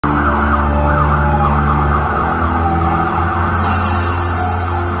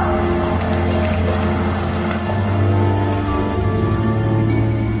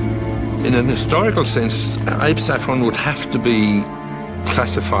an historical sense, Abe Saffron would have to be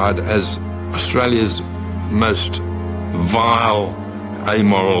classified as Australia's most vile,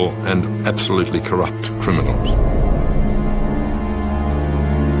 amoral and absolutely corrupt criminals.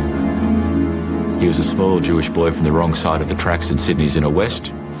 He was a small Jewish boy from the wrong side of the tracks in Sydney's inner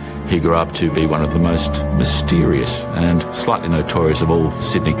west. He grew up to be one of the most mysterious and slightly notorious of all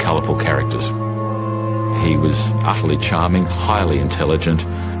Sydney colourful characters. He was utterly charming, highly intelligent,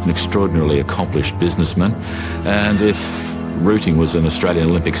 an extraordinarily accomplished businessman, and if rooting was an Australian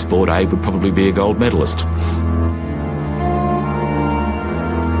Olympic sport, Abe would probably be a gold medalist.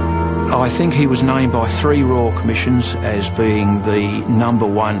 I think he was named by 3 Royal Commissions as being the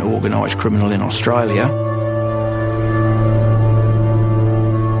 #1 organised criminal in Australia.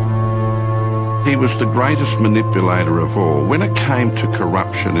 He was the greatest manipulator of all. When it came to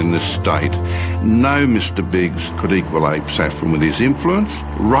corruption in this state, no Mr Biggs could equal Abe Saffron with his influence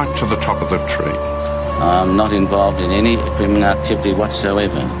right to the top of the tree. I'm not involved in any criminal activity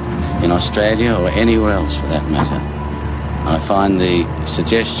whatsoever, in Australia or anywhere else for that matter. I find the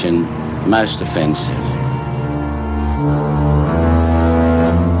suggestion most offensive.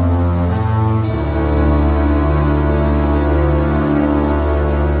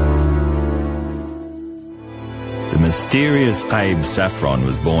 The mysterious Abe Saffron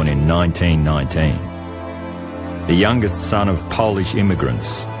was born in 1919. The youngest son of Polish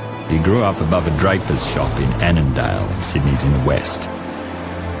immigrants, he grew up above a draper's shop in Annandale in Sydney's inner west.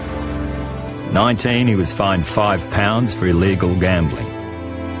 19, he was fined £5 for illegal gambling.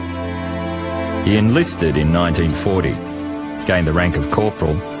 He enlisted in 1940, gained the rank of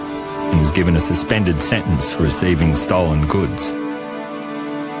corporal, and was given a suspended sentence for receiving stolen goods.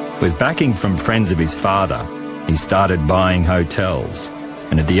 With backing from friends of his father, he started buying hotels,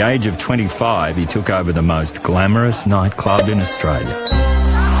 and at the age of 25, he took over the most glamorous nightclub in Australia.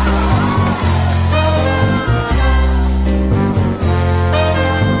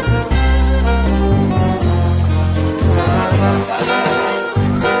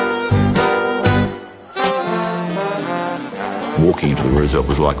 Walking into the Roosevelt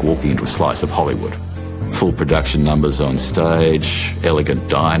was like walking into a slice of Hollywood. Full production numbers on stage, elegant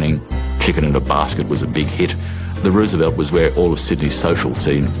dining, chicken in a basket was a big hit. The Roosevelt was where all of Sydney's social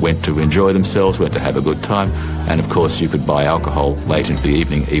scene went to enjoy themselves, went to have a good time, and of course you could buy alcohol late into the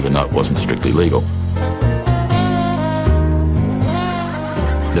evening even though it wasn't strictly legal.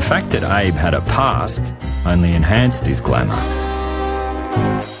 The fact that Abe had a past only enhanced his glamour.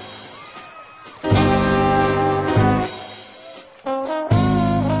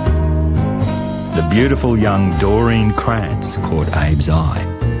 The beautiful young Doreen Krantz caught Abe's eye.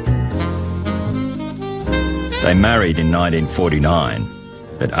 They married in 1949,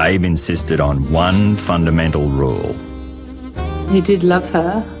 but Abe insisted on one fundamental rule. He did love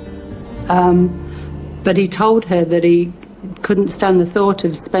her, but he told her that he couldn't stand the thought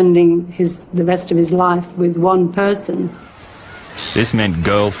of spending the rest of his life with one person. This meant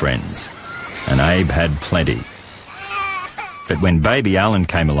girlfriends, and Abe had plenty. But when baby Alan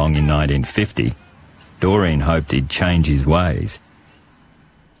came along in 1950, Doreen hoped he'd change his ways.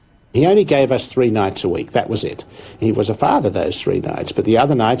 He only gave us 3 nights a week, that was it. He was a father those 3 nights, but the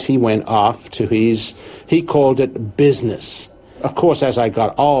other nights he went off to he called it business. Of course, as I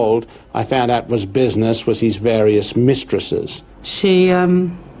got old, I found out was his various mistresses. She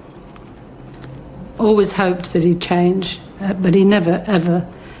always hoped that he'd change, but he never, ever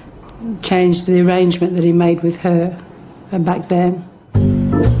changed the arrangement that he made with her back then.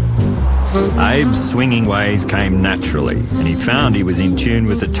 Abe's swinging ways came naturally, and he found he was in tune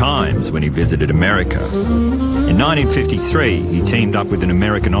with the times when he visited America. In 1953, he teamed up with an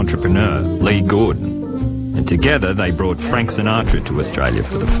American entrepreneur, Lee Gordon, and together they brought Frank Sinatra to Australia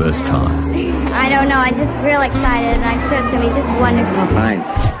for the first time. I don't know, I'm just real excited, and I'm sure it's going to be just wonderful.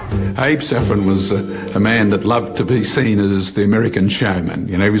 Fine. Abe Saffron was a man that loved to be seen as the American showman.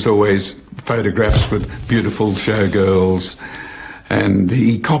 You know, he was always photographs with beautiful showgirls, and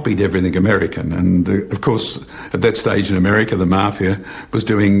he copied everything American. And, of course, at that stage in America, the mafia was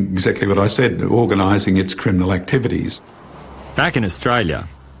doing exactly what I said, organising its criminal activities. Back in Australia,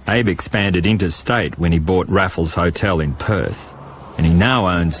 Abe expanded interstate when he bought Raffles Hotel in Perth, and he now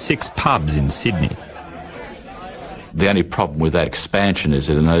owns 6 pubs in Sydney. The only problem with that expansion is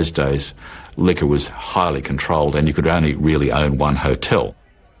that in those days, liquor was highly controlled and you could only really own 1 hotel.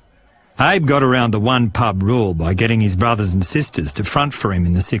 Abe got around the 1 pub rule by getting his brothers and sisters to front for him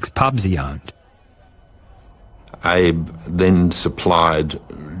in the 6 pubs he owned. Abe then supplied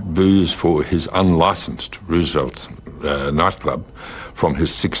booze for his unlicensed Roosevelt nightclub from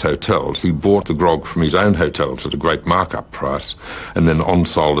his 6 hotels. He bought the grog from his own hotels at a great markup price and then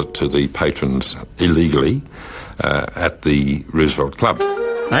on-sold it to the patrons illegally at the Roosevelt Club.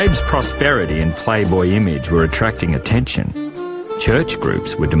 Abe's prosperity and playboy image were attracting attention. Church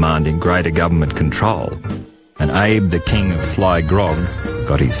groups were demanding greater government control, and Abe, the king of sly grog,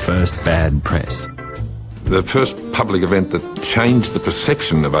 got his first bad press. The first public event that changed the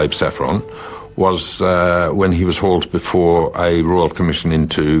perception of Abe Saffron was when he was hauled before a Royal Commission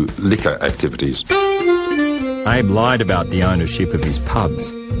into liquor activities. Abe lied about the ownership of his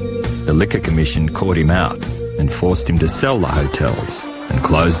pubs. The Liquor Commission caught him out and forced him to sell the hotels and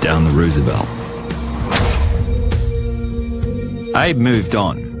close down the Roosevelt. Abe moved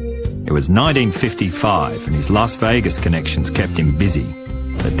on. It was 1955 and his Las Vegas connections kept him busy.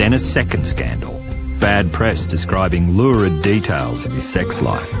 But then a second scandal. Bad press describing lurid details of his sex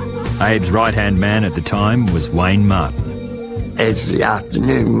life. Abe's right-hand man at the time was Wayne Martin. As the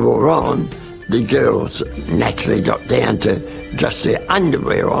afternoon wore on, the girls naturally got down to just their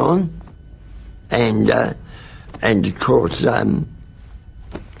underwear on. And of course, Abe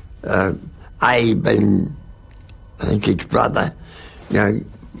and I think his brother,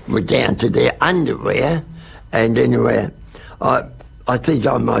 were down to their underwear. And anyway, I think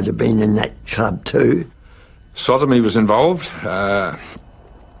I might have been in that club too. Sodomy was involved. I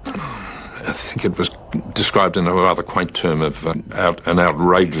think it was described in a rather quaint term of an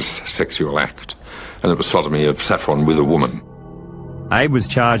outrageous sexual act, and it was sodomy of Saffron with a woman. Abe was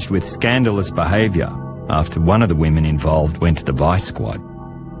charged with scandalous behaviour after one of the women involved went to the vice squad.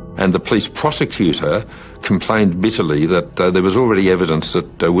 And the police prosecutor complained bitterly that there was already evidence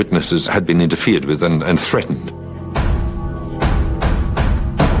that witnesses had been interfered with and threatened.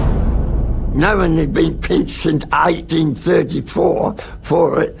 No one had been pinched since 1834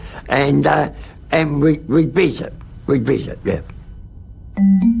 for it, and we beat it. We beat it, yeah.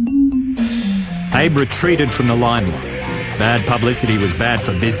 Abe retreated from the limelight. Bad publicity was bad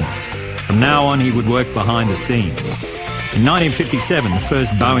for business. From now on, he would work behind the scenes. In 1957, the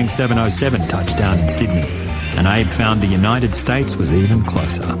first Boeing 707 touched down in Sydney, and Abe found the United States was even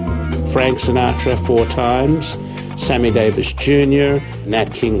closer. Frank Sinatra 4 times, Sammy Davis Jr.,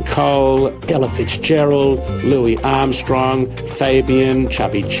 Nat King Cole, Ella Fitzgerald, Louis Armstrong, Fabian,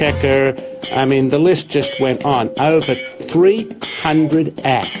 Chubby Checker. I mean, the list just went on. Over 300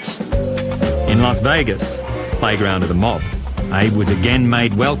 acts. In Las Vegas, playground of the mob, Abe was again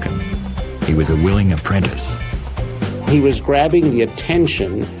made welcome. He was a willing apprentice. He was grabbing the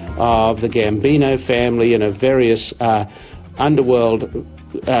attention of the Gambino family and of various underworld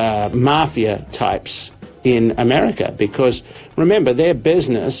mafia types in America, because remember, their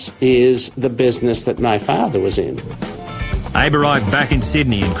business is the business that my father was in. Abe arrived back in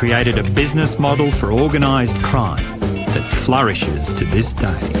Sydney and created a business model for organised crime that flourishes to this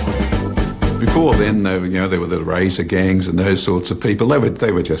day. Before then, there were the razor gangs and those sorts of people.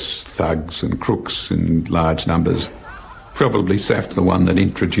 They were just thugs and crooks in large numbers. Probably Saff the one that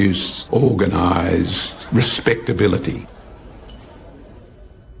introduced organised respectability.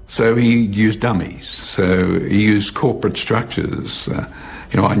 So he used dummies. So he used corporate structures.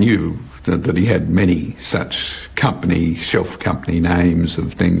 I knew that he had many such shelf company names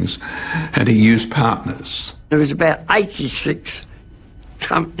of things, and he used partners. There was about 86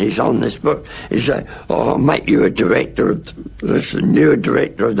 companies on this book. He said, I'll make you a director of this and you a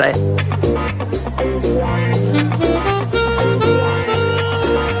director of that.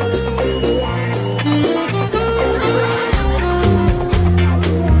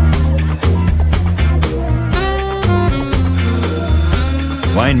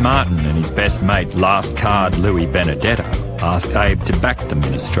 Wayne Martin and his best mate, last card Louis Benedetto, asked Abe to back them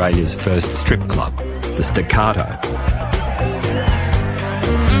in Australia's first strip club, the Staccato.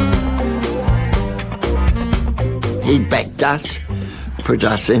 He backed us, put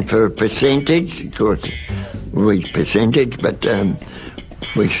us in for a percentage. Of course, we percentage, but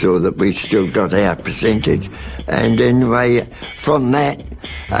we saw that we still got our percentage. And anyway, from that,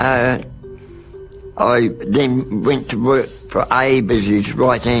 I then went to work for Abe as his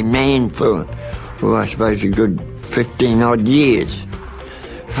right-hand man for, I suppose, a good 15-odd years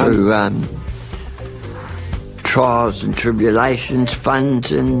through trials and tribulations,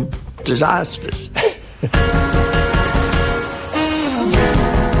 funds and disasters.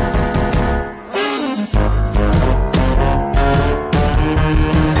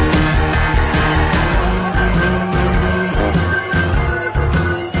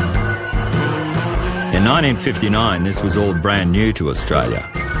 In 1959, this was all brand new to Australia,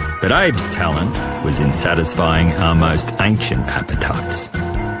 but Abe's talent was in satisfying our most ancient appetites.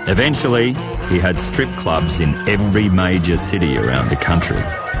 Eventually, he had strip clubs in every major city around the country.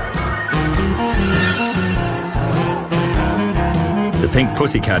 The Pink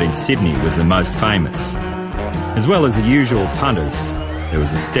Pussycat in Sydney was the most famous. As well as the usual punters, there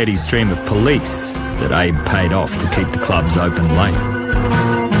was a steady stream of police that Abe paid off to keep the clubs open late.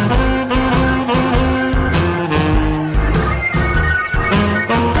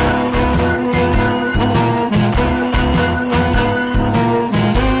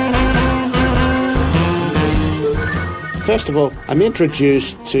 First of all, I'm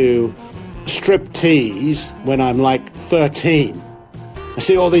introduced to striptease when I'm like 13. I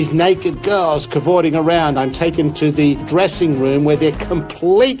see all these naked girls cavorting around. I'm taken to the dressing room where they're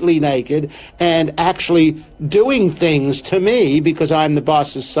completely naked and actually doing things to me because I'm the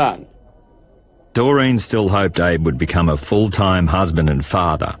boss's son. Doreen still hoped Abe would become a full-time husband and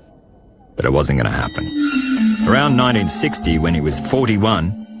father, but it wasn't going to happen. Around 1960, when he was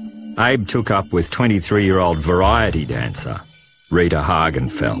 41, Abe took up with 23-year-old variety dancer Rita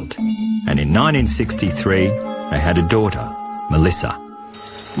Hagenfeld, and in 1963 they had a daughter, Melissa.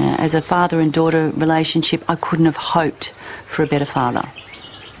 As a father and daughter relationship, I couldn't have hoped for a better father.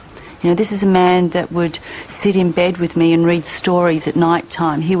 You know, this is a man that would sit in bed with me and read stories at night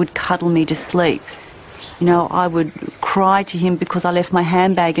time. He would cuddle me to sleep. You know, I would cry to him because I left my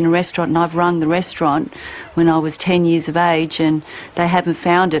handbag in a restaurant, and I've rung the restaurant when I was 10 years of age and they haven't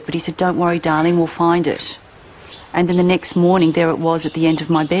found it. But he said, "Don't worry, darling, we'll find it." And then the next morning, there it was at the end of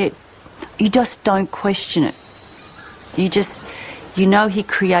my bed. You just don't question it. You know he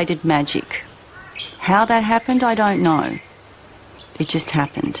created magic. How that happened, I don't know. It just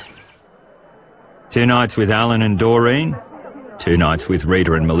happened. 2 nights with Alan and Doreen, 2 nights with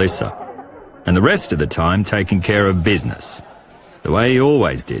Rita and Melissa, and the rest of the time taking care of business, the way he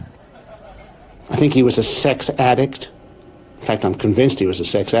always did. I think he was a sex addict. In fact, I'm convinced he was a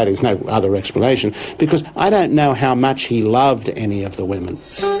sex addict. There's no other explanation, because I don't know how much he loved any of the women.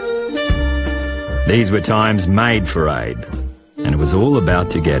 These were times made for Abe, and it was all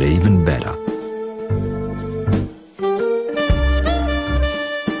about to get even better.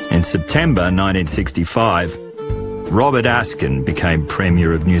 In September 1965, Robert Askin became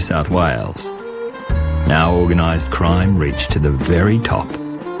Premier of New South Wales. Now organised crime reached to the very top.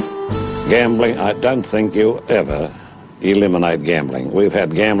 Gambling, I don't think you ever eliminate gambling. We've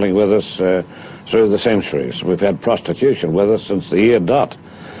had gambling with us through the centuries. We've had prostitution with us since the year dot.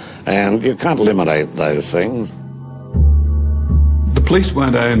 And you can't eliminate those things. The police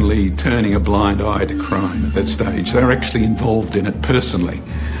weren't only turning a blind eye to crime at that stage, they were actually involved in it personally.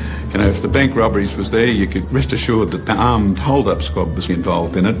 You know, if the bank robberies was there, you could rest assured that the armed hold-up squad was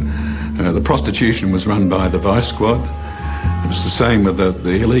involved in it. The prostitution was run by the vice squad. It was the same with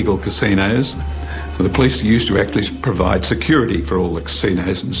the illegal casinos. The police used to actually provide security for all the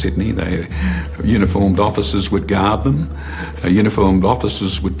casinos in Sydney. Uniformed officers would guard them. Uniformed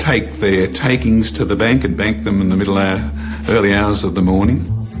officers would take their takings to the bank and bank them in the early hours of the morning.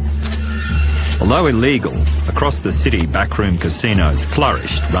 Although illegal, across the city backroom casinos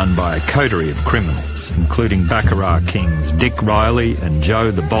flourished, run by a coterie of criminals, including Baccarat kings Dick Riley and Joe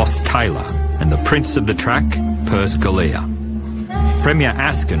the Boss Taylor, and the prince of the track, Perce Galea. Premier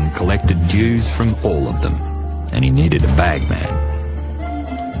Askin collected dues from all of them, and he needed a bagman.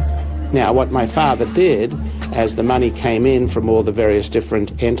 Now, what my father did, as the money came in from all the various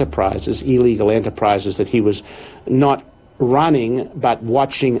different enterprises, illegal enterprises that he was not running but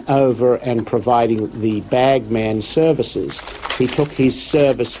watching over and providing the bagman services, he took his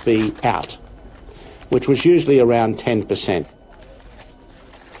service fee out, which was usually around 10%.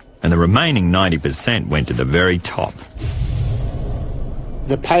 And the remaining 90% went to the very top.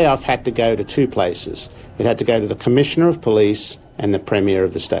 The payoff had to go to two places. It had to go to the Commissioner of Police and the Premier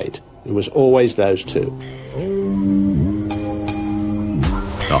of the State. It was always those two.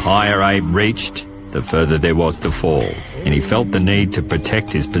 The higher Abe reached, the further there was to fall, and he felt the need to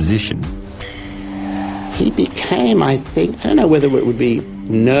protect his position. He became, I think, I don't know whether it would be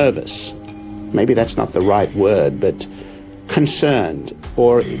nervous, maybe that's not the right word, but concerned,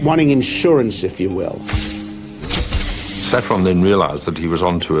 or wanting insurance, if you will. Saffron then realised that he was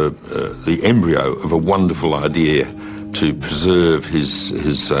onto the embryo of a wonderful idea to preserve his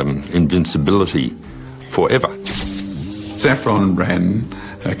invincibility forever. Saffron ran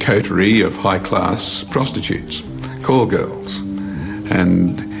a coterie of high-class prostitutes, call girls,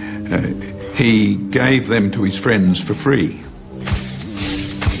 and he gave them to his friends for free.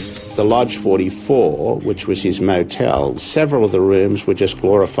 The Lodge 44, which was his motel, several of the rooms were just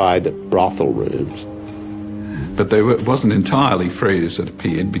glorified brothel rooms. But it wasn't entirely free, as it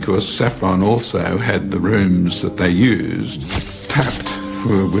appeared, because Saffron also had the rooms that they used tapped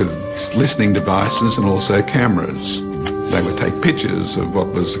with listening devices and also cameras. They would take pictures of what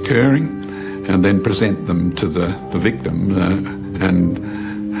was occurring and then present them to the victim,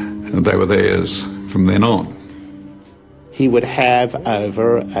 and they were theirs from then on. He would have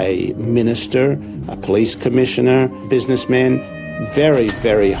over a minister, a police commissioner, businessmen, very,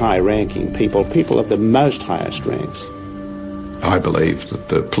 very high-ranking people of the most highest ranks. I believe that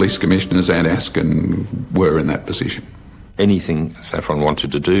the police commissioners and Askin were in that position. Anything Saffron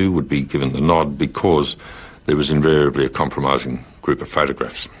wanted to do would be given the nod because there was invariably a compromising group of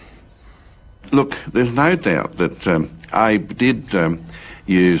photographs. Look, there's no doubt that Abe did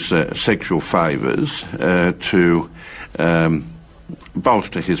use sexual favours to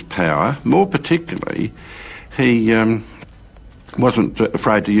bolster his power. More particularly, he wasn't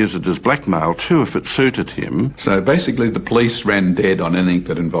afraid to use it as blackmail too if it suited him. So basically the police ran dead on anything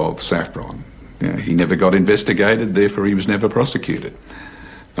that involved Saffron. He never got investigated, therefore he was never prosecuted.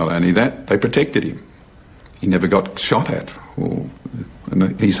 Not only that, they protected him. He never got shot at.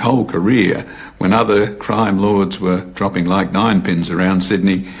 And his whole career, when other crime lords were dropping like ninepins around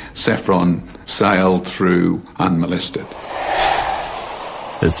Sydney, Saffron sailed through unmolested.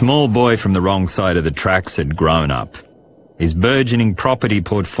 The small boy from the wrong side of the tracks had grown up. His burgeoning property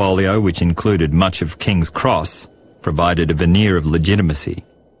portfolio, which included much of King's Cross, provided a veneer of legitimacy.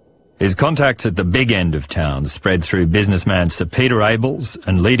 His contacts at the big end of town spread through businessman Sir Peter Abels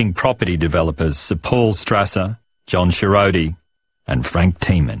and leading property developers Sir Paul Strasser, John Shirodi and Frank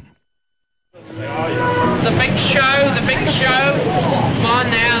Tiemann. The big show, the big show. Come on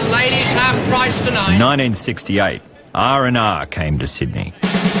now, ladies, half price tonight. In 1968, R&R came to Sydney.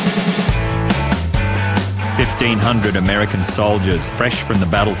 1,500 American soldiers fresh from the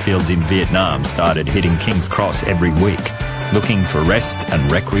battlefields in Vietnam started hitting King's Cross every week, looking for rest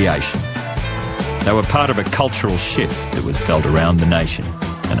and recreation. They were part of a cultural shift that was felt around the nation,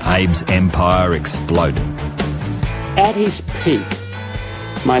 and Abe's empire exploded. At his peak,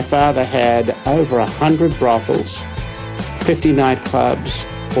 my father had over 100 brothels, 50 nightclubs,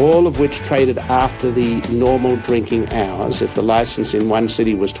 all of which traded after the normal drinking hours. If the licence in one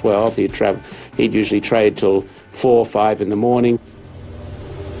city was 12, he'd usually trade till 4 or 5 in the morning.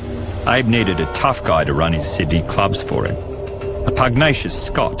 Abe needed a tough guy to run his Sydney clubs for him. A pugnacious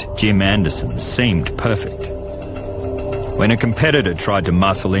Scot, Jim Anderson, seemed perfect. When a competitor tried to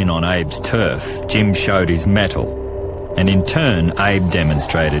muscle in on Abe's turf, Jim showed his mettle, and in turn, Abe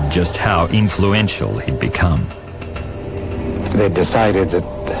demonstrated just how influential he'd become. They decided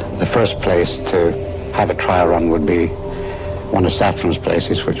that the first place to have a trial run would be one of Saffron's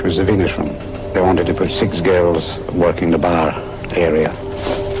places, which was the Venus Room. They wanted to put 6 girls working the bar area.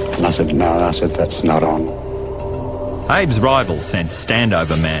 And I said, no, that's not on. Abe's rival sent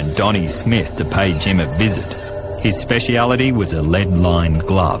standover man Donnie Smith to pay Jim a visit. His speciality was a lead-lined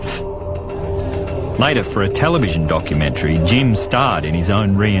glove. Later, for a television documentary, Jim starred in his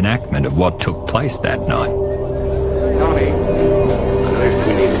own reenactment of what took place that night. Donnie,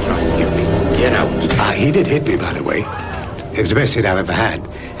 we need to try and get me. Get out. He did hit me, by the way. It was the best hit I've ever had.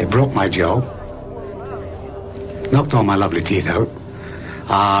 It broke my jaw, knocked all my lovely teeth out.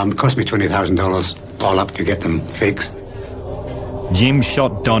 Cost me $20,000 all up to get them fixed. Jim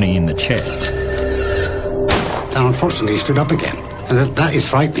shot Donnie in the chest. And unfortunately, he stood up again, and that is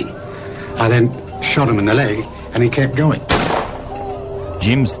frightening. I then shot him in the leg, and he kept going.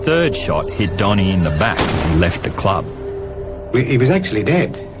 Jim's third shot hit Donnie in the back as he left the club. He was actually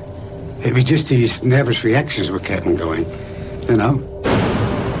dead. It was just his nervous reactions were kept him going, you know.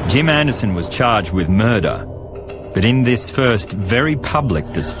 Jim Anderson was charged with murder, but in this first very public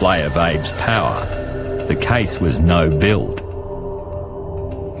display of Abe's power, the case was no billed.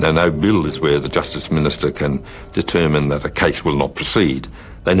 Now, no bill is where the Justice Minister can determine that a case will not proceed.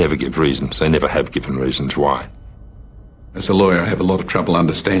 They never give reasons. They never have given reasons why. As a lawyer, I have a lot of trouble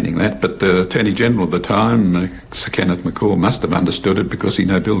understanding that, but the Attorney-General at the time, Sir Kenneth McCall, must have understood it because he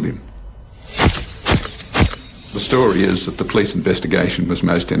no-billed him. The story is that the police investigation was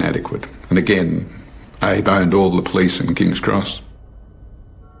most inadequate. And again, Abe owned all the police in King's Cross.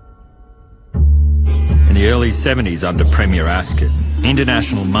 In the early 70s, under Premier Askin,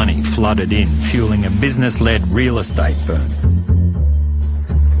 international money flooded in, fueling a business-led real estate boom.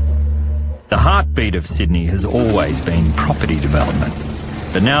 The heartbeat of Sydney has always been property development,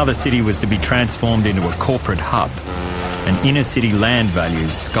 but now the city was to be transformed into a corporate hub, and inner-city land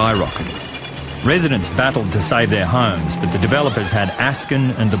values skyrocketed. Residents battled to save their homes, but the developers had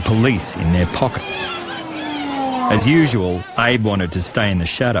Askin and the police in their pockets. As usual, Abe wanted to stay in the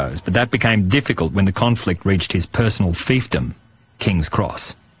shadows, but that became difficult when the conflict reached his personal fiefdom, King's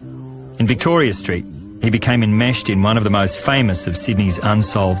Cross. In Victoria Street, he became enmeshed in one of the most famous of Sydney's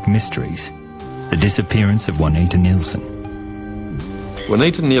unsolved mysteries, the disappearance of Juanita Nielsen.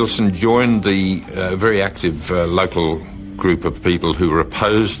 Juanita Nielsen joined the very active local group of people who were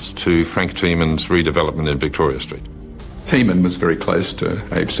opposed to Frank Tieman's redevelopment in Victoria Street. Tiemann was very close to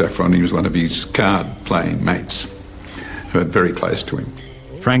Abe Saffron. He was one of his card-playing mates who were very close to him.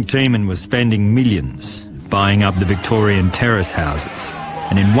 Frank Tiemann was spending millions buying up the Victorian terrace houses,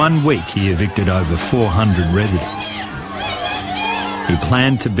 and in 1 week he evicted over 400 residents. He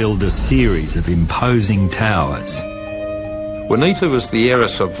planned to build a series of imposing towers. Juanita was the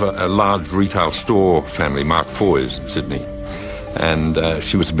heiress of a large retail store family, Mark Foy's, in Sydney. And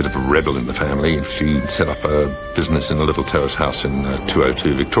she was a bit of a rebel in the family. She set up a business in a little terrace house in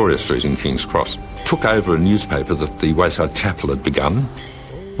 202 Victoria Street in King's Cross. Took over a newspaper that the Wayside Chapel had begun.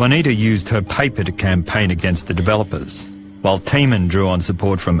 Juanita used her paper to campaign against the developers, while Tiemann drew on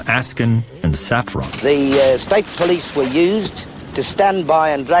support from Askin and Saffron. The state police were used to stand by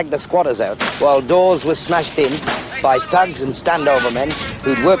and drag the squatters out, while doors were smashed in by thugs and standover men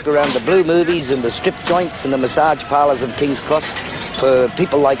who'd worked around the blue movies and the strip joints and the massage parlours of King's Cross for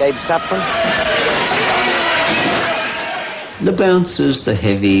people like Abe Saffron. The bouncers, the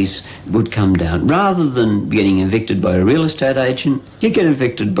heavies, would come down. Rather than getting evicted by a real estate agent, you get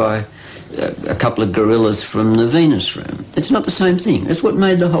evicted by a couple of gorillas from the Venus Room. It's not the same thing. That's what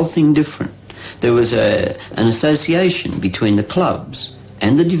made the whole thing different. There was an association between the clubs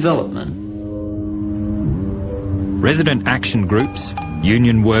and the development. Resident action groups,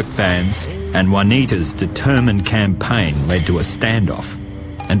 union work bands, and Juanita's determined campaign led to a standoff.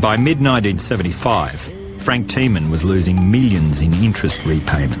 And by mid-1975, Frank Tiemann was losing millions in interest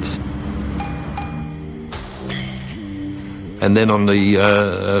repayments. And then on the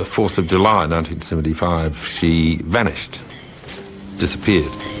 4th of July 1975, she vanished,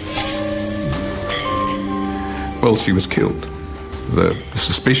 disappeared. Well, she was killed. The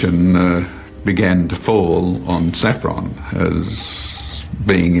suspicion began to fall on Saffron as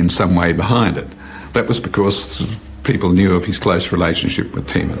being in some way behind it. That was because people knew of his close relationship with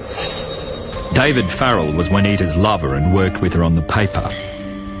Tiemann. David Farrell was Juanita's lover and worked with her on the paper.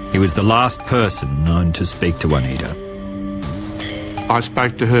 He was the last person known to speak to Juanita. I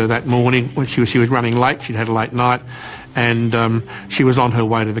spoke to her that morning when she was running late. She'd had a late night, and she was on her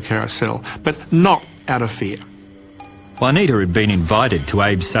way to the carousel, but not out of fear. Juanita had been invited to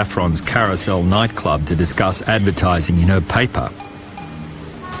Abe Saffron's Carousel nightclub to discuss advertising in her paper.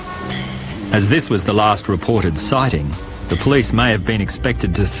 As this was the last reported sighting, the police may have been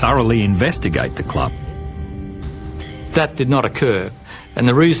expected to thoroughly investigate the club. That did not occur, and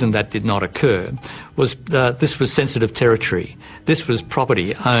the reason that did not occur was this was sensitive territory. This was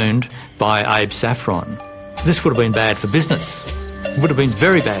property owned by Abe Saffron. This would have been bad for business. It would have been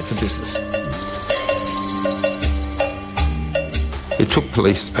very bad for business. It took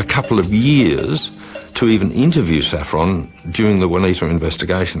police a couple of years to even interview Saffron during the Juanita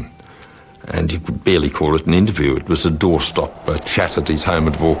investigation. And you could barely call it an interview. It was a doorstop, a chat at his home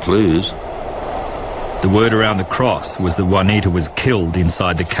at Vaucluse. The word around the cross was that Juanita was killed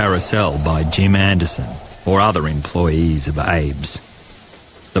inside the carousel by Jim Anderson or other employees of Abe's.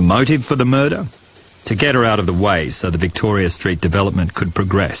 The motive for the murder? To get her out of the way so the Victoria Street development could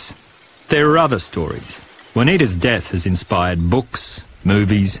progress. There are other stories. Juanita's death has inspired books,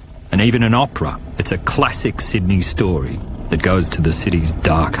 movies, and even an opera. It's a classic Sydney story that goes to the city's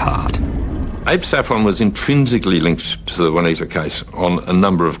dark heart. Abe Saffron was intrinsically linked to the Juanita case on a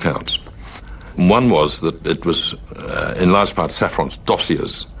number of counts. One was that it was, in large part, Saffron's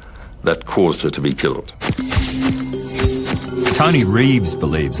dossiers that caused her to be killed. Tony Reeves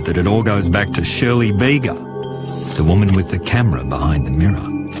believes that it all goes back to Shirley Beeger, the woman with the camera behind the mirror.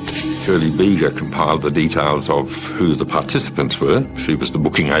 Shirley Beeger compiled the details of who the participants were. She was the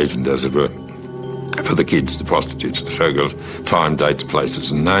booking agent, as it were, for the kids, the prostitutes, the showgirls, time, dates, places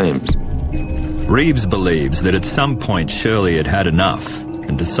and names. Reeves believes that at some point Shirley had had enough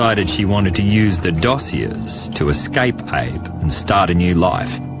and decided she wanted to use the dossiers to escape Abe and start a new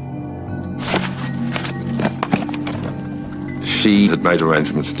life. She had made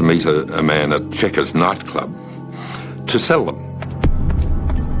arrangements to meet a man at Chequers nightclub to sell them.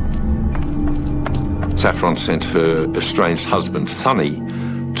 Saffron sent her estranged husband, Sonny,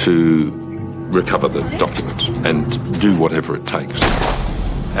 to recover the documents and do whatever it takes.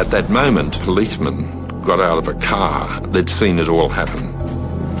 At that moment, policemen got out of a car. They'd seen it all happen.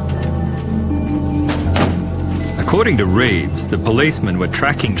 According to Reeves, the policemen were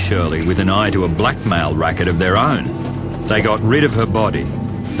tracking Shirley with an eye to a blackmail racket of their own. They got rid of her body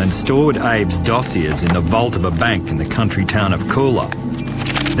and stored Abe's dossiers in the vault of a bank in the country town of Coolah.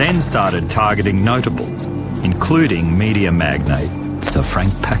 then started targeting notables, including media magnate Sir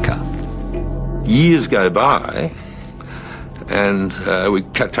Frank Packer. Years go by, and we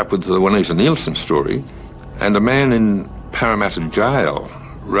catch up with the Juanita Nielsen story, and a man in Parramatta Jail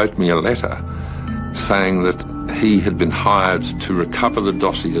wrote me a letter saying that he had been hired to recover the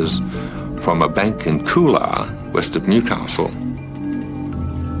dossiers from a bank in Coolar, west of Newcastle.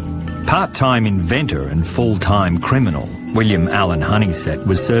 Part-time inventor and full-time criminal William Allen Honeysett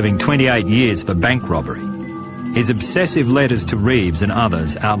was serving 28 years for bank robbery. His obsessive letters to Reeves and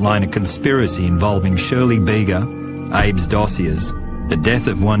others outline a conspiracy involving Shirley Beeger, Abe's dossiers, the death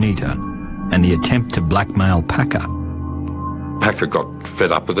of Juanita, and the attempt to blackmail Packer. Packer got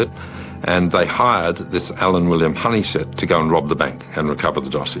fed up with it, and they hired this Alan William Honeysett to go and rob the bank and recover the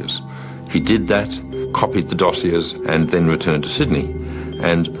dossiers. He did that, copied the dossiers, and then returned to Sydney,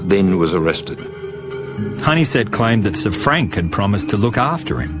 and then was arrested. Honeysett claimed that Sir Frank had promised to look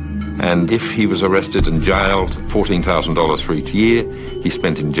after him. And if he was arrested and jailed, $14,000 for each year he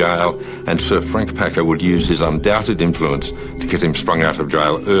spent in jail, and Sir Frank Packer would use his undoubted influence to get him sprung out of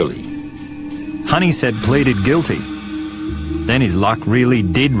jail early. Honeysett pleaded guilty. Then his luck really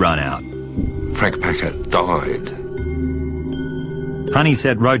did run out. Frank Packer died.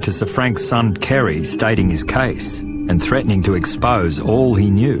 Honeysett wrote to Sir Frank's son Kerry stating his case and threatening to expose all he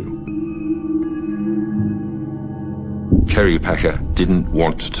knew. Kerry Packer didn't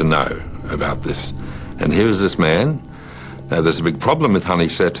want to know about this. And here was this man. Now, there's a big problem with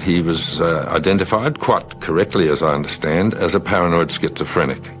Honeysett. He was identified, quite correctly as I understand, as a paranoid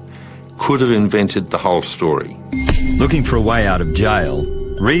schizophrenic. Could have invented the whole story. Looking for a way out of jail,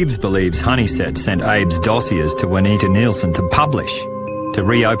 Reeves believes Honeysett sent Abe's dossiers to Juanita Nielsen to publish, to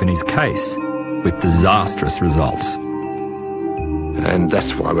reopen his case, with disastrous results. And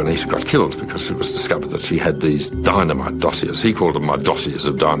that's why Juanita got killed, because it was discovered that she had these dynamite dossiers. He called them my dossiers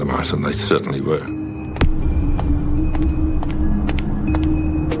of dynamite, and they certainly were.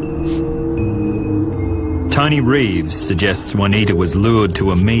 Tony Reeves suggests Juanita was lured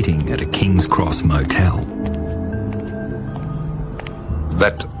to a meeting at a King's Cross motel.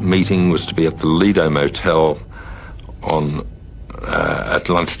 That meeting was to be at the Lido Motel at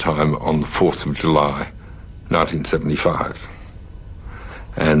lunchtime on the 4th of July, 1975.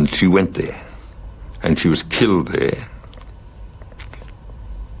 And she went there, and she was killed there.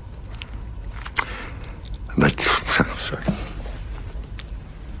 And they, sorry.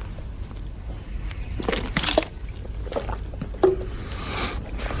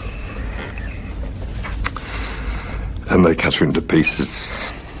 And they cut her into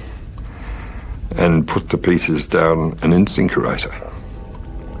pieces and put the pieces down an incinerator.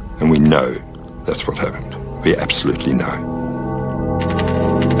 And we know that's what happened. We absolutely know.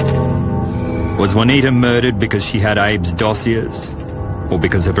 Was Juanita murdered because she had Abe's dossiers, or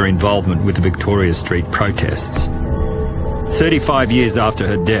because of her involvement with the Victoria Street protests? 35 years after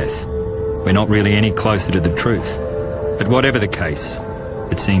her death, we're not really any closer to the truth. But whatever the case,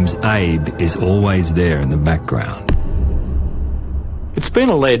 it seems Abe is always there in the background. It's been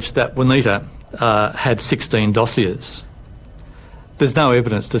alleged that Juanita had 16 dossiers. There's no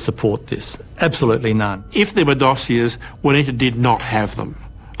evidence to support this. Absolutely none. If there were dossiers, Juanita did not have them.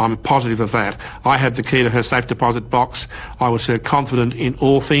 I'm positive of that. I had the key to her safe deposit box. I was confident in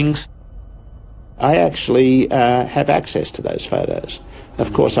all things. I actually have access to those photos.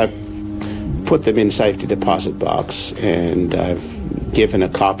 Of course, I've put them in safety deposit box, and I've given a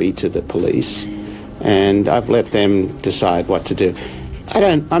copy to the police, and I've let them decide what to do.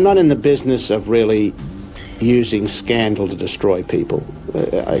 I'm not in the business of really using scandal to destroy people.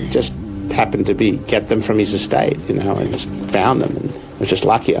 I just happened to get them from his estate, you know. I just found them, and I was just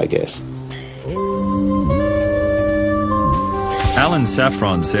lucky, I guess. Alan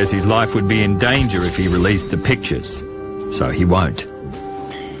Saffron says his life would be in danger if he released the pictures, so he won't.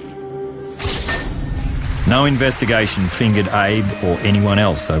 No investigation fingered Abe or anyone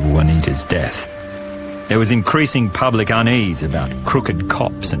else over Juanita's death. There was increasing public unease about crooked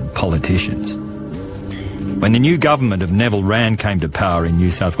cops and politicians. When the new government of Neville Wran came to power in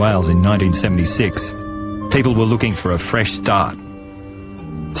New South Wales in 1976, people were looking for a fresh start.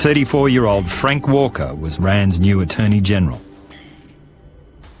 34-year-old Frank Walker was Wran's new Attorney-General.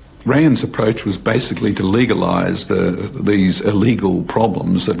 Wran's approach was basically to legalise these illegal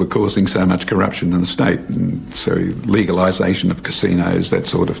problems that were causing so much corruption in the state, and so legalisation of casinos, that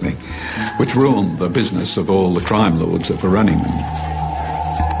sort of thing, which ruined the business of all the crime lords that were running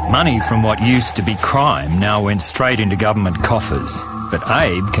them. Money from what used to be crime now went straight into government coffers, but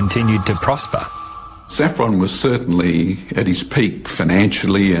Abe continued to prosper. Saffron was certainly at his peak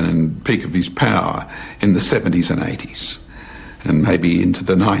financially and peak of his power in the 70s and 80s. and maybe into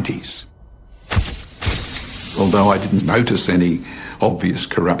the 90s. Although I didn't notice any obvious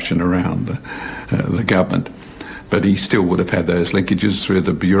corruption around the government, but he still would have had those linkages through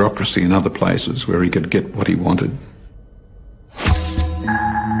the bureaucracy and other places where he could get what he wanted.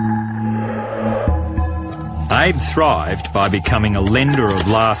 Abe thrived by becoming a lender of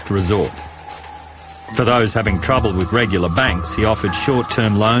last resort. For those having trouble with regular banks, he offered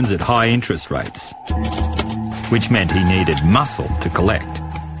short-term loans at high interest rates, which meant he needed muscle to collect.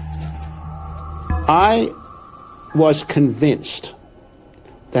 I was convinced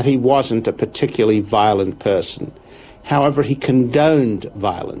that he wasn't a particularly violent person. However, he condoned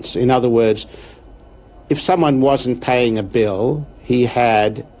violence. In other words, if someone wasn't paying a bill, he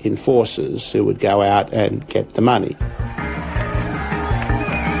had enforcers who would go out and get the money.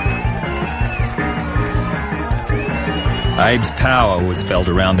 Abe's power was felt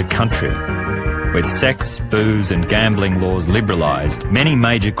around the country. With sex, booze and gambling laws liberalised, many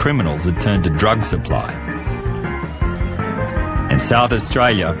major criminals had turned to drug supply. In South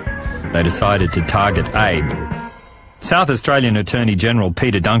Australia, they decided to target Abe. South Australian Attorney-General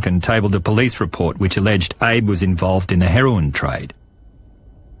Peter Duncan tabled a police report which alleged Abe was involved in the heroin trade.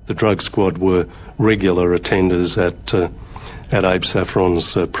 The drug squad were regular attenders at Abe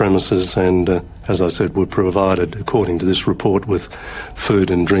Saffron's premises and, as I said, were provided, according to this report, with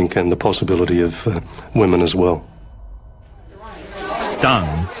food and drink and the possibility of women as well.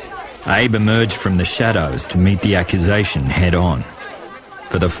 Stung, Abe emerged from the shadows to meet the accusation head-on.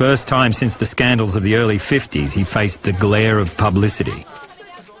 For the first time since the scandals of the early 50s, he faced the glare of publicity.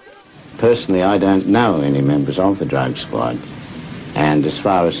 Personally, I don't know any members of the drug squad. And as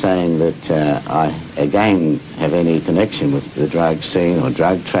far as saying that I, again, have any connection with the drug scene or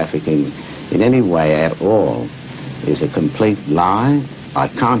drug trafficking in any way at all is a complete lie. I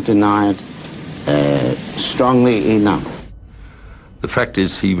can't deny it strongly enough. The fact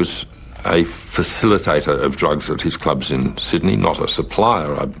is he was a facilitator of drugs at his clubs in Sydney, not a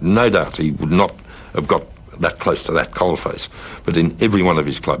supplier. I've no doubt he would not have got that close to that coalface, but in every one of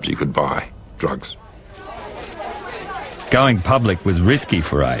his clubs you could buy drugs. Going public was risky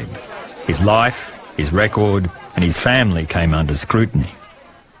for Abe. His life, his record and his family came under scrutiny.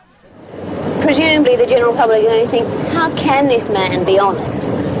 Presumably the general public are going to think, how can this man be honest?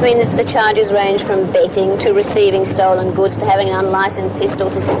 I mean, the charges range from betting to receiving stolen goods to having an unlicensed pistol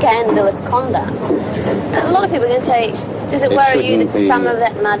to scandalous conduct. A lot of people are going to say, does it worry you that some of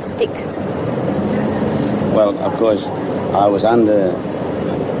that mud sticks? Well, of course, I was under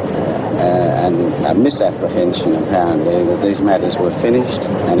a misapprehension, apparently, that these matters were finished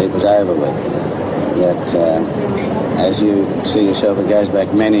and it was over with. That, as you see yourself, it goes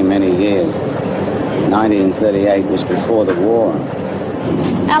back many, many years. 1938 was before the war.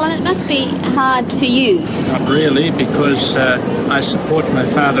 Alan, it must be hard for you. Not really, because I support my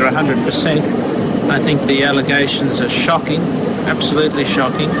father 100%. I think the allegations are shocking, absolutely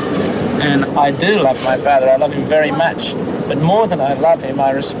shocking. And I do love my father. I love him very much. But more than I love him,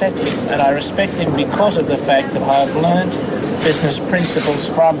 I respect him. And I respect him because of the fact that I've learned business principles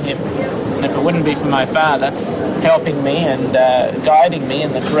from him. And if it wouldn't be for my father helping me and guiding me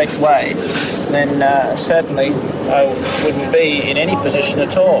in the correct way, then certainly I wouldn't be in any position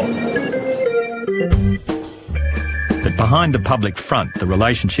at all. But behind the public front, the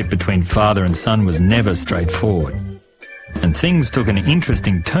relationship between father and son was never straightforward. And things took an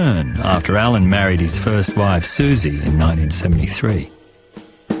interesting turn after Alan married his first wife, Susie, in 1973.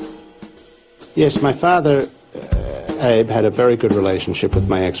 Yes, my father, Abe, had a very good relationship with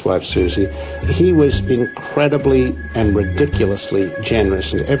my ex-wife, Susie. He was incredibly and ridiculously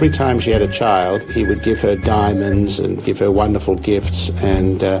generous. And every time she had a child, he would give her diamonds and give her wonderful gifts.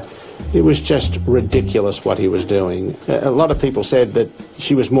 And it was just ridiculous what he was doing. A lot of people said that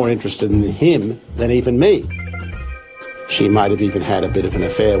she was more interested in him than even me. She might have even had a bit of an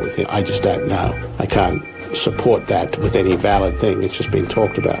affair with him. I just don't know. I can't support that with any valid thing. It's just been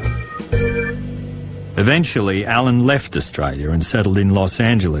talked about. Eventually, Alan left Australia and settled in Los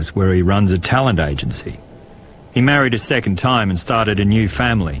Angeles, where he runs a talent agency. He married a second time and started a new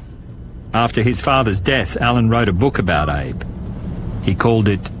family. After his father's death, Alan wrote a book about Abe. He called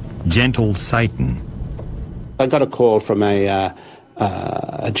it Gentle Satan. I got a call from a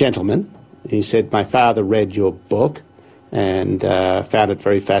gentleman. He said, my father read your book and found it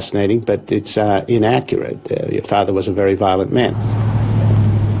very fascinating, but it's inaccurate. Your father was a very violent man.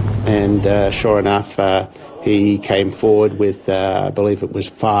 And sure enough, he came forward with, I believe it was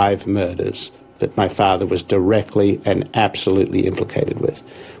 5 murders that my father was directly and absolutely implicated with.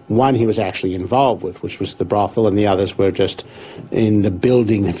 One he was actually involved with, which was the brothel, and the others were just in the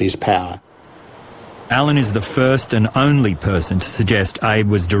building of his power. Alan is the first and only person to suggest Abe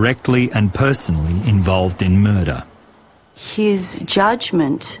was directly and personally involved in murder. His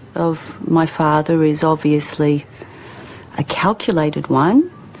judgment of my father is obviously a calculated one,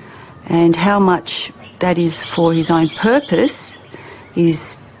 and how much that is for his own purpose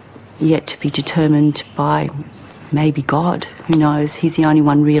is yet to be determined by maybe God. Who knows? He's the only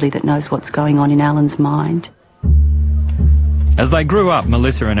one really that knows what's going on in Alan's mind. As they grew up,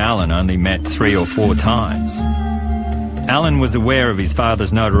 Melissa and Alan only met 3 or 4 times. Alan was aware of his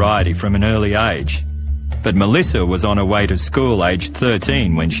father's notoriety from an early age, but Melissa was on her way to school aged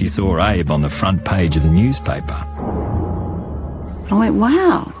 13 when she saw Abe on the front page of the newspaper. I went,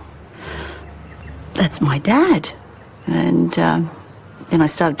 wow, that's my dad. And then I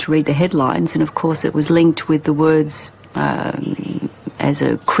started to read the headlines, and of course it was linked with the words as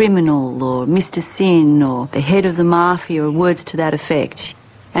a criminal or Mr. Sin or the head of the mafia or words to that effect.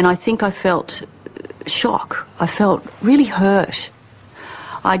 And I think I felt shock. I felt really hurt.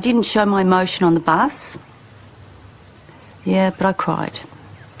 I didn't show my emotion on the bus. Yeah, but I cried.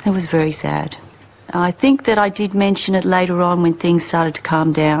 It was very sad. I think that I did mention it later on when things started to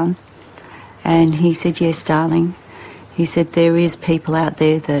calm down. And he said, yes, darling. He said, there is people out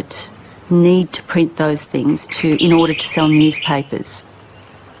there that need to print those things in order to sell newspapers.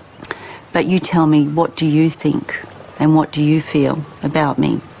 But you tell me, what do you think and what do you feel about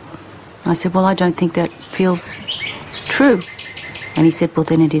me? I said, well, I don't think that feels true. And he said, well,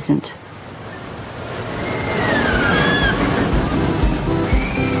 then it isn't.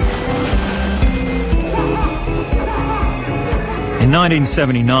 In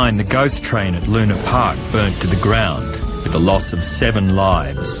 1979, the ghost train at Luna Park burnt to the ground with the loss of 7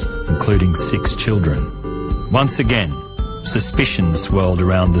 lives, including 6 children. Once again, suspicion swirled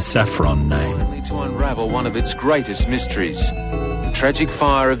around the Saffron name. Only to unravel one of its greatest mysteries. The tragic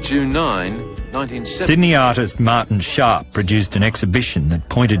fire of June 9, 1970. Sydney artist Martin Sharp produced an exhibition that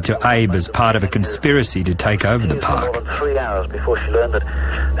pointed to Abe as part of a conspiracy to take over the park. More than 3 hours before she learned that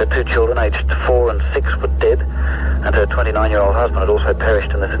her 2 children, aged 4 and 6, were dead, and her 29-year-old husband had also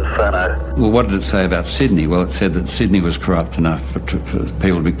perished in this inferno. Well, what did it say about Sydney? Well, it said that Sydney was corrupt enough for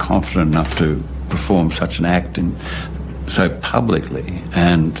people to be confident enough to perform such an act so publicly,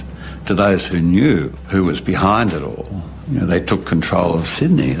 and to those who knew who was behind it all, they took control of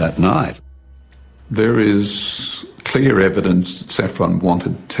Sydney that night. There is clear evidence that Saffron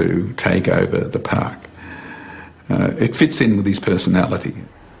wanted to take over the park. It fits in with his personality.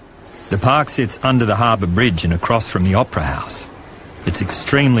 The park sits under the Harbour Bridge and across from the Opera House. It's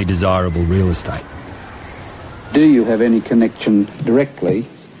extremely desirable real estate. Do you have any connection directly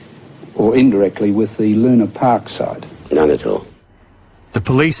or indirectly with the Luna Park site? None at all. The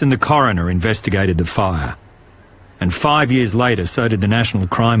police and the coroner investigated the fire, and 5 years later so did the National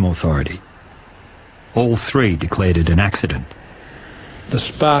Crime Authority. All 3 declared it an accident. The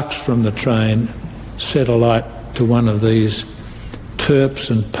sparks from the train set alight to one of these turps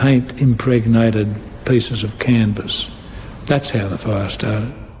and paint impregnated pieces of canvas. That's how the fire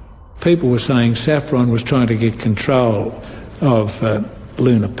started. People were saying Saffron was trying to get control of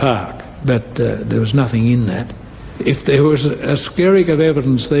Luna Park, but there was nothing in that. If there was a skerrick of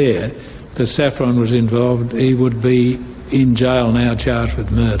evidence there that Saffron was involved, he would be in jail now, charged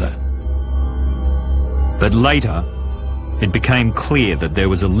with murder. But later, it became clear that there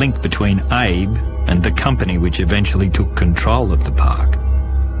was a link between Abe and the company which eventually took control of the park.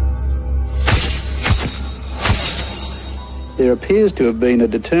 There appears to have been a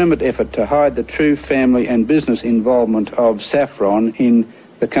determined effort to hide the true family and business involvement of Saffron in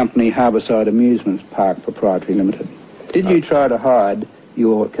the company Harbourside Amusements Park Proprietary Limited. Did you try to hide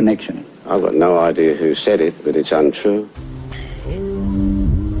your connection? I've got no idea who said it, but it's untrue.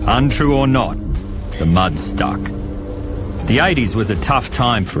 Untrue or not, the mud stuck. The 80s was a tough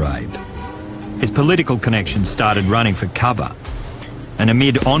time for Abe. His political connections started running for cover, and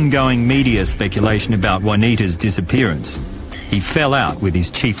amid ongoing media speculation about Juanita's disappearance, he fell out with his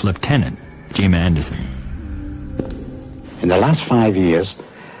chief lieutenant, Jim Anderson. In the last 5 years,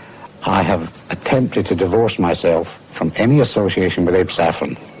 I have attempted to divorce myself from any association with Abe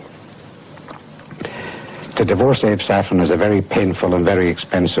Saffron. To divorce Abe Saffron is a very painful and very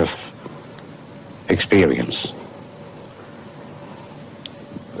expensive experience,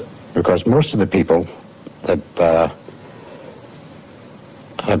 because most of the people that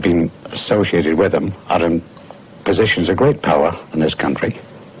have been associated with him are in positions of great power in this country.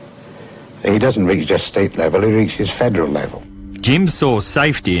 He doesn't reach just state level, he reaches federal level. Jim saw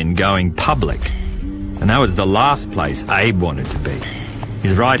safety in going public, and that was the last place Abe wanted to be.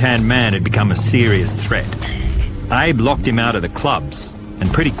 His right-hand man had become a serious threat. Abe locked him out of the clubs,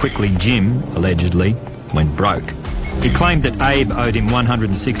 And pretty quickly Jim, allegedly, went broke. He claimed that Abe owed him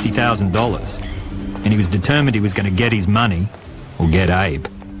 $160,000 and he was determined he was going to get his money or get Abe.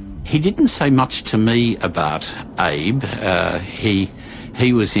 He didn't say much to me about Abe.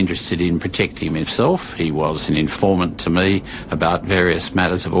 He was interested in protecting himself. He was an informant to me about various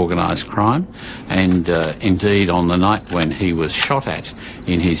matters of organised crime. And indeed, on the night when he was shot at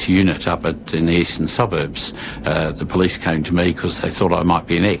in his unit up in the eastern suburbs, the police came to me because they thought I might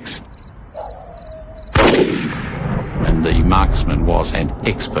be an ex. And the marksman was an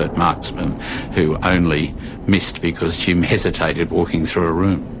expert marksman who only missed because Jim hesitated walking through a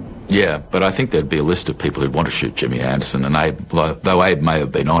room. Yeah, but I think there'd be a list of people who'd want to shoot Jimmy Anderson, and Abe, though Abe may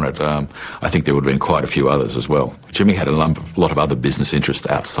have been on it, I think there would have been quite a few others as well. Jimmy had a lot of other business interests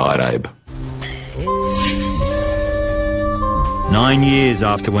outside Abe. 9 years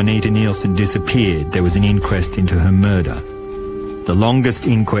after Juanita Nielsen disappeared, there was an inquest into her murder. The longest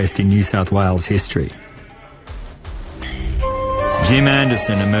inquest in New South Wales history. Jim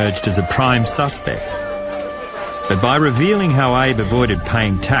Anderson emerged as a prime suspect. But by revealing how Abe avoided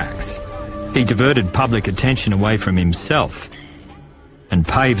paying tax, he diverted public attention away from himself and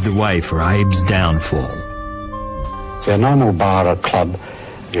paved the way for Abe's downfall. A normal bar or club,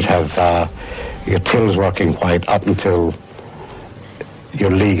 you'd have your tills working white up until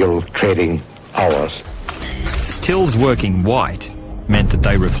your legal trading hours. Tills working white meant that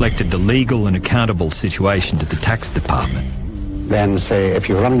they reflected the legal and accountable situation to the tax department. Then, say, if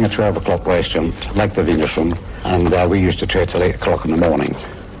you're running a 12 o'clock restaurant, like the Venus Room, and we used to trade till 8 o'clock in the morning,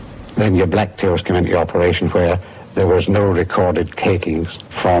 then your black tills came into operation where there was no recorded takings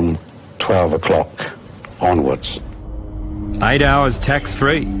from 12 o'clock onwards. 8 hours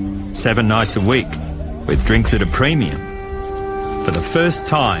tax-free, 7 nights a week, with drinks at a premium. For the first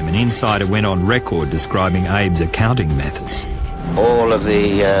time, an insider went on record describing Abe's accounting methods. All of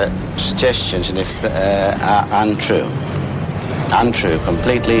the suggestions are untrue. Untrue,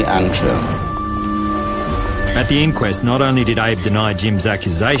 completely untrue. At the inquest, not only did Abe deny Jim's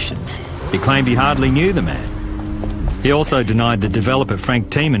accusations, he claimed he hardly knew the man. He also denied the developer Frank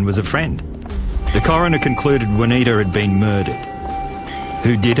Tiemann was a friend. The coroner concluded Juanita had been murdered.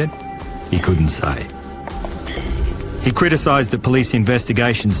 Who did it? He couldn't say. He criticised the police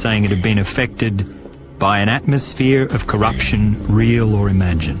investigation, saying it had been affected by an atmosphere of corruption, real or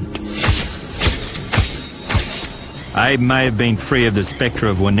imagined. Abe may have been free of the spectre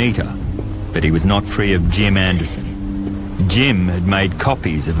of Juanita, but he was not free of Jim Anderson. Jim had made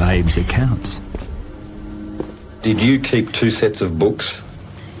copies of Abe's accounts. Did you keep 2 sets of books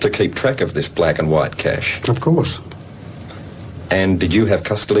to keep track of this black and white cash? Of course. And did you have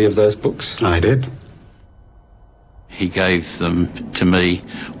custody of those books? I did. He gave them to me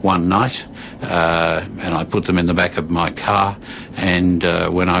one night, and I put them in the back of my car, and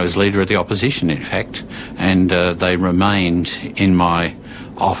when I was leader of the opposition, in fact, and they remained in my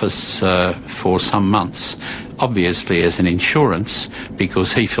office for some months, obviously as an insurance,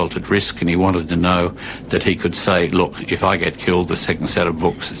 because he felt at risk and he wanted to know that he could say, look, if I get killed, the second set of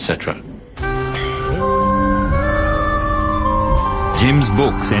books, etc. Jim's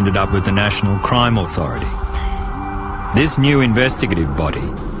books ended up with the National Crime Authority. This new investigative body,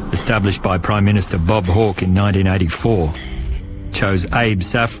 established by Prime Minister Bob Hawke in 1984, chose Abe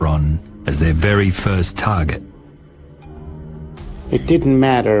Saffron as their very first target. It didn't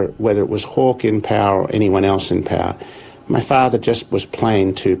matter whether it was Hawke in power or anyone else in power. My father just was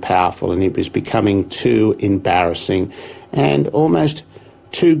plain too powerful, and he was becoming too embarrassing and almost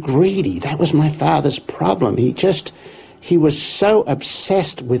too greedy. That was my father's problem. He was so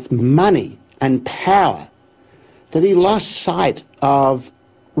obsessed with money and power that he lost sight of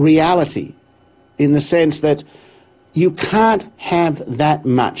reality, in the sense that you can't have that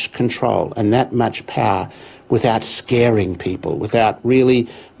much control and that much power without scaring people, without really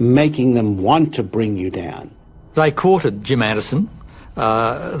making them want to bring you down. They courted Jim Anderson.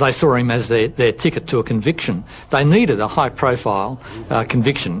 They saw him as their ticket to a conviction. They needed a high-profile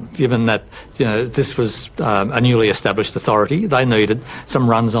conviction, given that this was a newly established authority. They needed some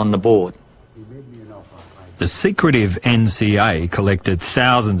runs on the board. The secretive NCA collected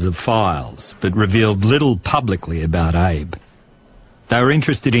thousands of files, but revealed little publicly about Abe. They were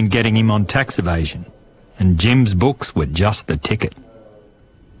interested in getting him on tax evasion, and Jim's books were just the ticket.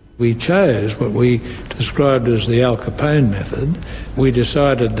 We chose what we described as the Al Capone method. We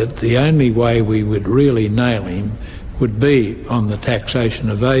decided that the only way we would really nail him would be on the taxation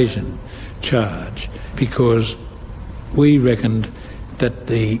evasion charge, because we reckoned that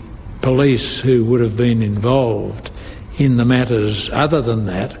the police who would have been involved in the matters other than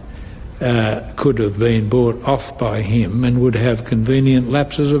that could have been bought off by him and would have convenient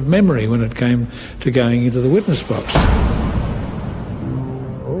lapses of memory when it came to going into the witness box.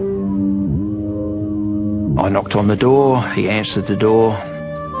 I knocked on the door, he answered the door,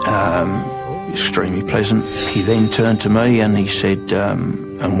 extremely pleasant. He then turned to me and he said,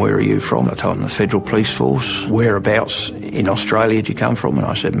 and where are you from? I told him the Federal Police Force. Whereabouts in Australia do you come from? And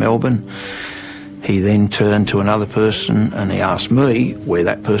I said, Melbourne. He then turned to another person and he asked me where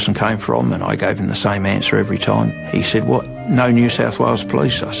that person came from, and I gave him the same answer every time. He said, what, no New South Wales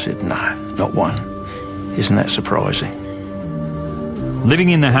Police? I said, no, not one. Isn't that surprising? Living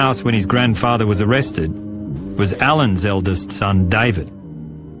in the house when his grandfather was arrested was Alan's eldest son, David.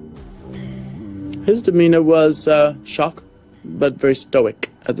 His demeanour was shock, but very stoic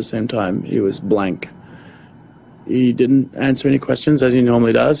at the same time. He was blank. He didn't answer any questions as he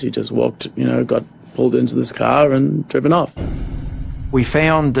normally does. He just walked, got pulled into this car and driven off. We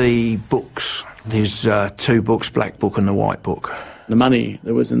found the books. There's 2 books, black book and the white book. The money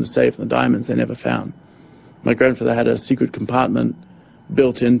that was in the safe and the diamonds they never found. My grandfather had a secret compartment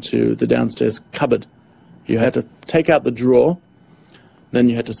built into the downstairs cupboard. You had to take out the drawer, then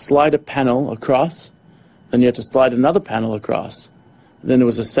you had to slide a panel across, then you had to slide another panel across. Then there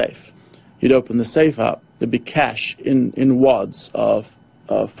was a safe. You'd open the safe up, there'd be cash in wads of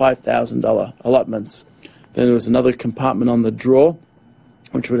 $5,000 allotments. Then there was another compartment on the drawer,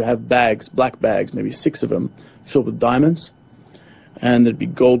 which would have bags, black bags, maybe 6 of them, filled with diamonds. And there'd be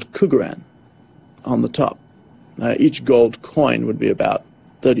gold Cougaran on the top. Each gold coin would be about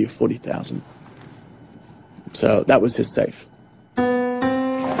 30 or 40,000. So that was his safe.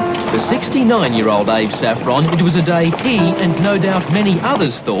 For 69-year-old Abe Saffron, it was a day he, and no doubt many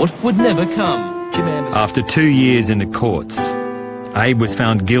others, thought would never come. After 2 years in the courts, Abe was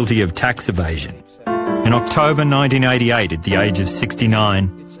found guilty of tax evasion. In October 1988, at the age of 69,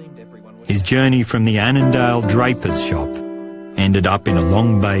 his journey from the Annandale draper's shop ended up in a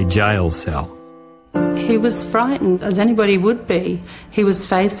Long Bay jail cell. He was frightened, as anybody would be. He was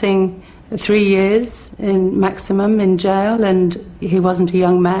facing 3 years in maximum in jail, and he wasn't a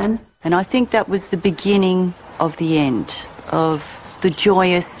young man. And I think that was the beginning of the end of the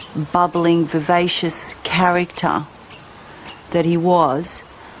joyous, bubbling, vivacious character that he was,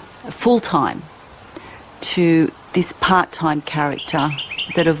 full-time, to this part-time character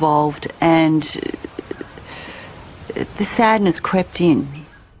that evolved, and the sadness crept in.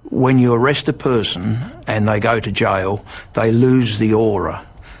 When you arrest a person and they go to jail, they lose the aura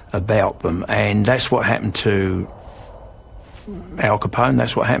about them, and that's what happened to Al Capone,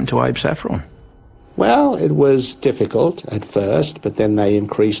 that's what happened to Abe Saffron. Well, it was difficult at first, but then they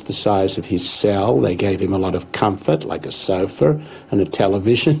increased the size of his cell. They gave him a lot of comfort, like a sofa and a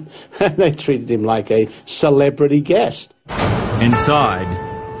television, and they treated him like a celebrity guest. Inside,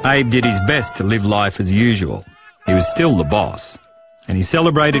 Abe did his best to live life as usual. He was still the boss, and he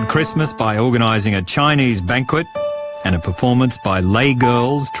celebrated Christmas by organising a Chinese banquet and a performance by Lay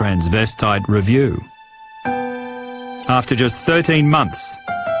Girls Transvestite Review. After just 13 months,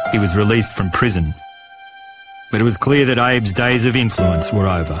 he was released from prison. But it was clear that Abe's days of influence were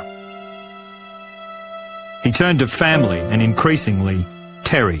over. He turned to family and, increasingly,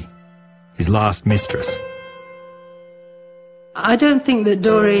 Terry, his last mistress. I don't think that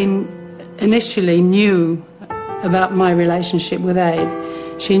Doreen initially knew about my relationship with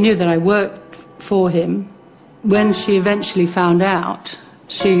Abe. She knew that I worked for him. When she eventually found out,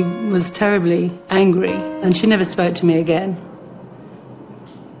 she was terribly angry, and she never spoke to me again.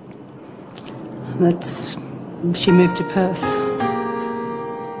 She moved to Perth.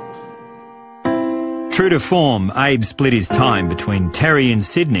 True to form, Abe split his time between Terry in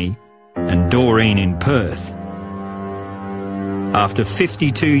Sydney and Doreen in Perth. After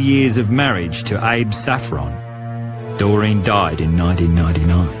 52 years of marriage to Abe Saffron, Doreen died in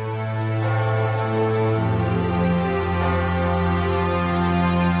 1999.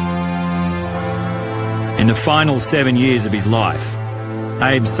 In the final 7 years of his life,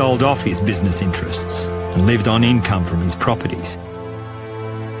 Abe sold off his business interests and lived on income from his properties.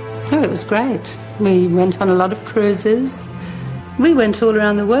 Oh, it was great. We went on a lot of cruises. We went all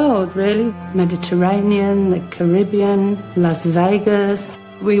around the world, really. Mediterranean, the Caribbean, Las Vegas.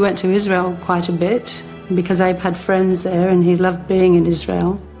 We went to Israel quite a bit because Abe had friends there and he loved being in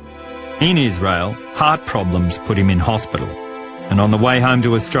Israel. In Israel, heart problems put him in hospital, and on the way home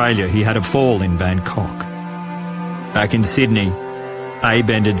to Australia he had a fall in Bangkok. Back in Sydney, Abe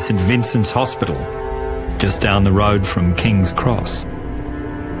entered St Vincent's Hospital, just down the road from King's Cross.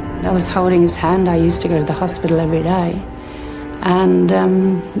 I was holding his hand. I used to go to the hospital every day. And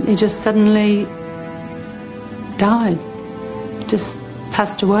he just suddenly died. Just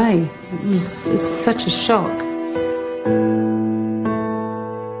passed away. It's such a shock.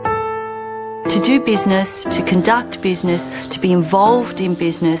 To do business, to conduct business, to be involved in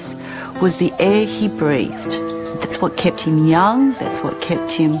business was the air he breathed. That's what kept him young, that's what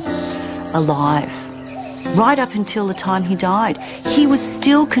kept him alive. Right up until the time he died. He was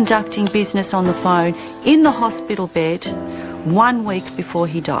still conducting business on the phone in the hospital bed 1 week before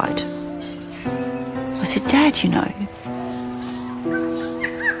he died. I said, Dad, you know.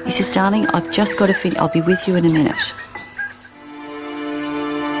 He says, darling, I've just got to finish. I'll be with you in a minute.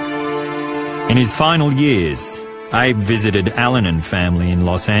 In his final years, Abe visited Allen and family in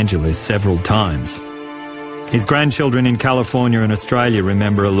Los Angeles several times. His grandchildren in California and Australia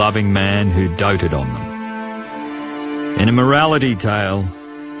remember a loving man who doted on them. In a morality tale,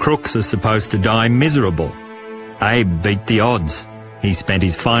 crooks are supposed to die miserable. Abe beat the odds. He spent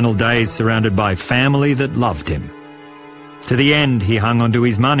his final days surrounded by family that loved him. To the end, he hung onto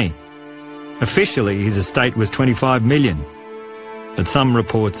his money. Officially, his estate was $25 million, but some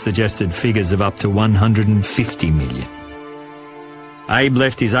reports suggested figures of up to $150 million. Abe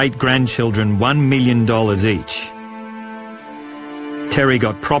left his 8 grandchildren $1 million each. Terry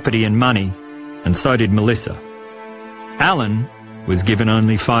got property and money, and so did Melissa. Alan was given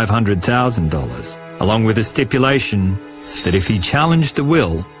only $500,000, along with a stipulation that if he challenged the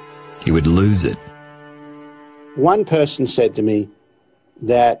will, he would lose it. One person said to me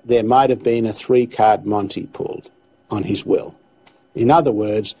that there might have been a 3-card Monte pulled on his will. In other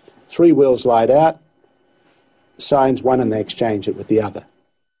words, 3 wills laid out, signs one and they exchange it with the other.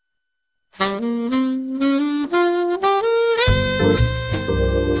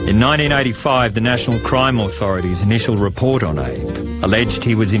 In 1985, the National Crime Authority's initial report on Abe alleged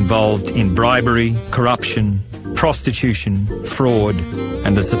he was involved in bribery, corruption, prostitution, fraud,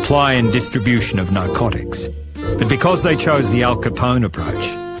 and the supply and distribution of narcotics. But because they chose the Al Capone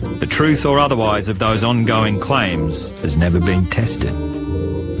approach, the truth or otherwise of those ongoing claims has never been tested.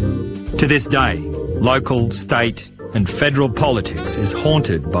 To this day, local, state, and federal politics is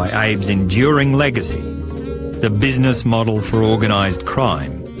haunted by Abe's enduring legacy, the business model for organised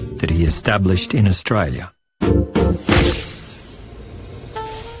crime that he established in Australia.